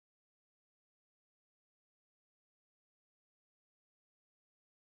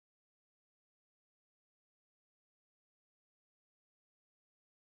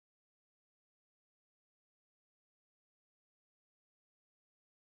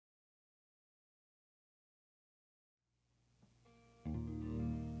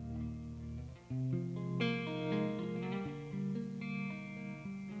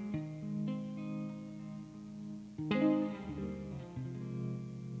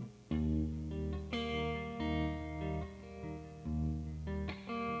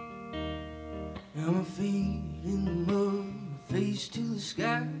my feet in the mud, my face to the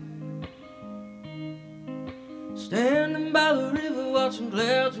sky. Standing by the river watching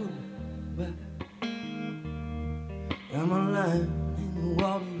clouds roll by. Got my line in the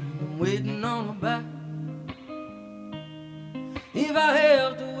water and I'm waiting on a bite. If I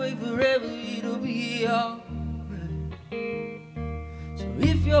have to wait forever, it'll be alright. So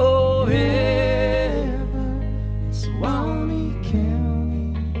if you're ever in Suwanee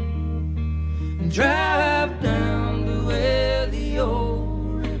County and drive down to where the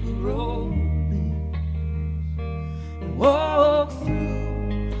old river road is and walk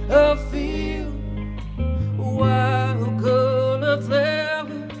through a field of wild colored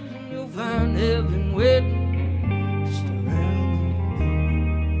flowers, and you'll find heaven waiting just around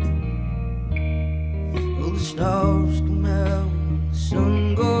the bend. Oh, the stars come out when the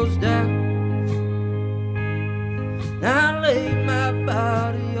sun goes down. Now I lay my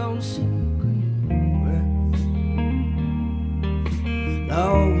body on secret ground,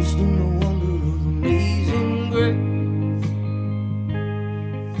 lost in the wonder of amazing grace.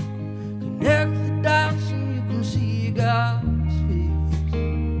 Connect the dots and you can see God's face.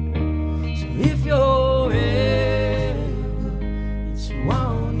 So if you're ever in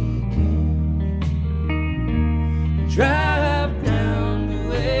Suwanee County, drive down to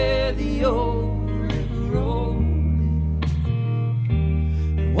where the old river road is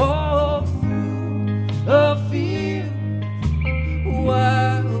and walk through a field of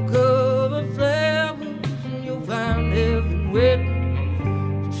wild covered flowers, and you'll find heaven waiting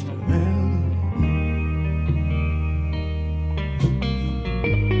just around the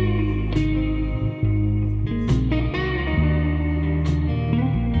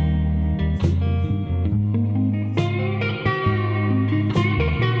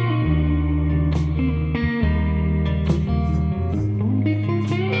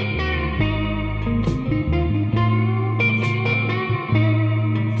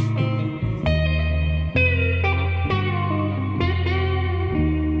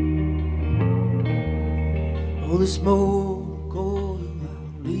all the smoke oil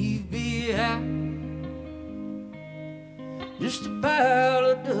I'll leave behind, just a pile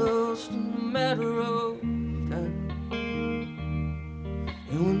of dust in a matter of time.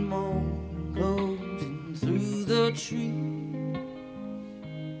 And when morning comes in through the trees,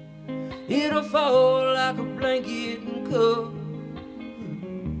 it'll fall like a blanket and cover me.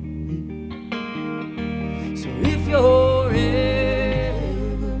 So if you're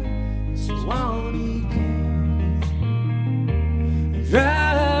ever in Suwanee County,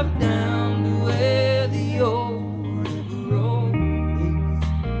 drive down to where the old river road is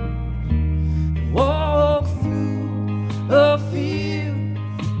and walk through a field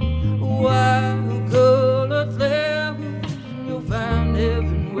of wild colored flowers, and you'll find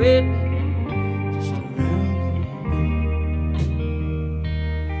heaven waiting just around the bend.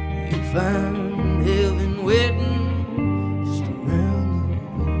 You'll find